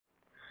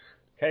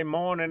Okay,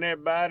 morning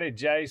everybody.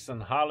 Jason,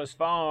 Hollis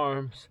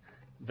Farms.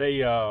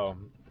 The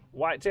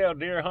whitetail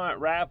deer hunt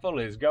raffle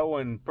is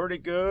going pretty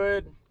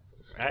good.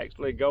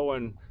 Actually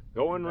going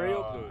real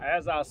good.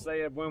 As I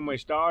said when we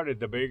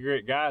started, the bigger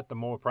it got, the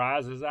more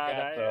prizes I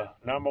got.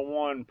 The number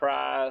one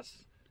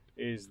prize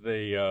is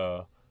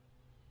the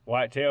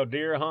whitetail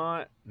deer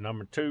hunt.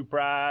 Number two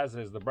prize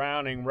is the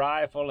Browning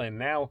rifle, and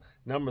now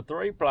number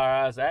three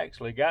prize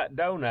actually got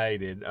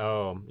donated.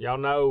 Y'all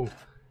know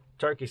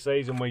turkey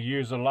season we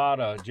use a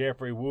lot of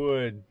Jeffrey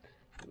Wood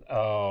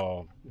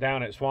down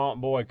at Swamp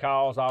Boy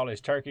calls all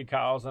his turkey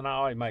calls and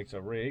all. He makes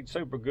a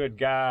super good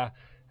guy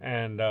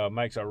and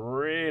makes a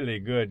really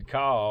good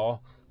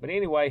call. But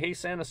anyway, he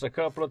sent us a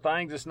couple of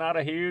things. It's not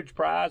a huge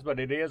prize,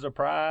 but it is a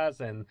prize,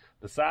 and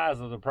the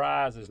size of the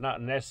prize is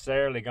not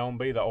necessarily going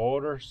to be the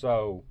order,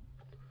 so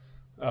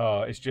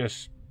it's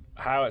just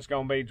how it's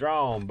going to be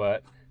drawn.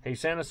 But he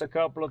sent us a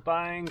couple of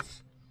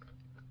things.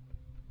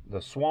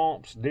 The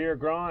Swamp's Deer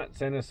Grunt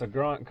sent us a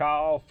grunt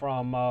call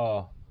from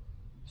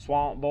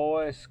Swamp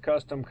Boys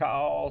Custom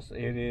Calls.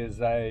 It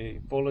is a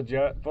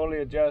fully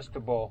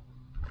adjustable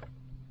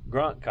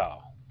grunt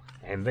call.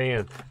 And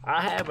then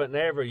I haven't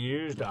ever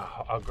used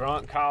a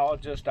grunt call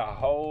just a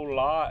whole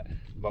lot,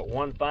 but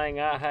one thing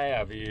I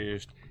have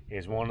used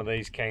is one of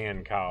these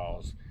can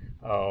calls.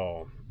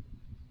 A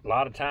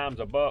lot of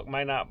times a buck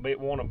may not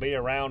want to be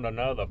around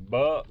another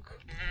buck.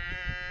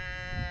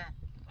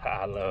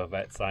 I love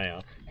that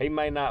sound. He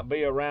may not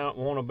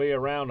want to be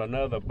around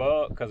another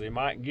buck because he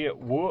might get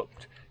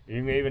whooped.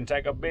 You can even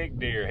take a big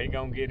deer. He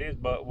gonna get his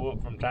butt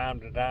whooped from time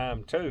to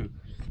time too.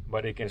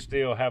 But he can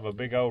still have a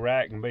big old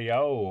rack and be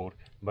old.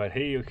 But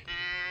a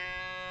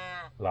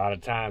lot of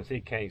times he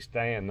can't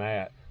stand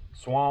that.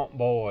 Swamp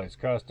Boys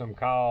Custom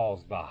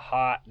Calls, the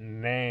Hot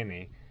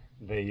Nanny,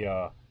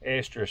 the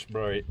estrus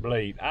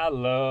bleat. I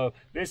love,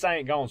 this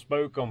ain't gonna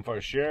spook them for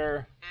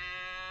sure.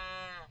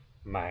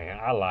 Man,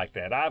 I like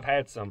that. I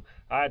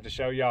had to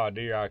show y'all a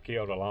deer I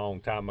killed a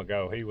long time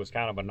ago. He was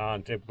kind of a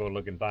non-typical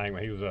looking thing,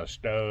 but he was a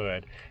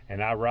stud.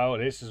 And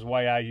this is the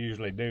way I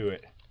usually do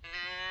it.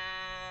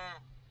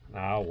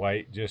 I'll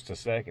wait just a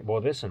second.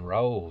 Boy, this one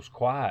rolls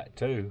quiet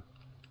too.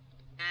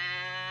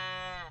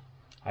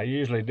 I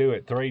usually do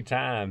it 3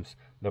 times.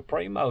 The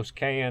Primos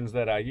cans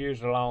that I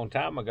used a long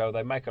time ago,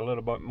 they make a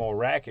little bit more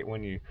racket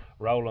when you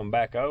roll them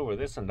back over.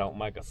 This one don't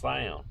make a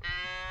sound.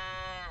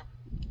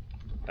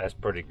 That's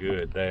pretty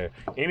good there.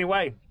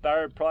 Anyway,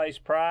 third place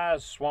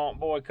prize, Swamp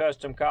Boy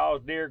Custom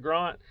Calls Deer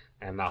Grunt,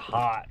 and the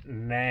Hot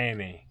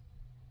Nanny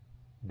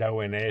Doe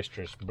and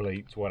Estrus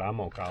Bleat's what I'm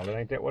gonna call it.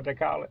 Ain't that what they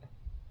call it?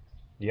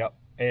 Yep,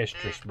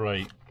 Estrus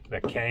Bleat,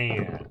 the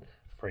can.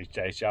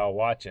 Appreciate y'all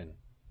watching.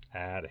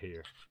 Out of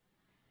here.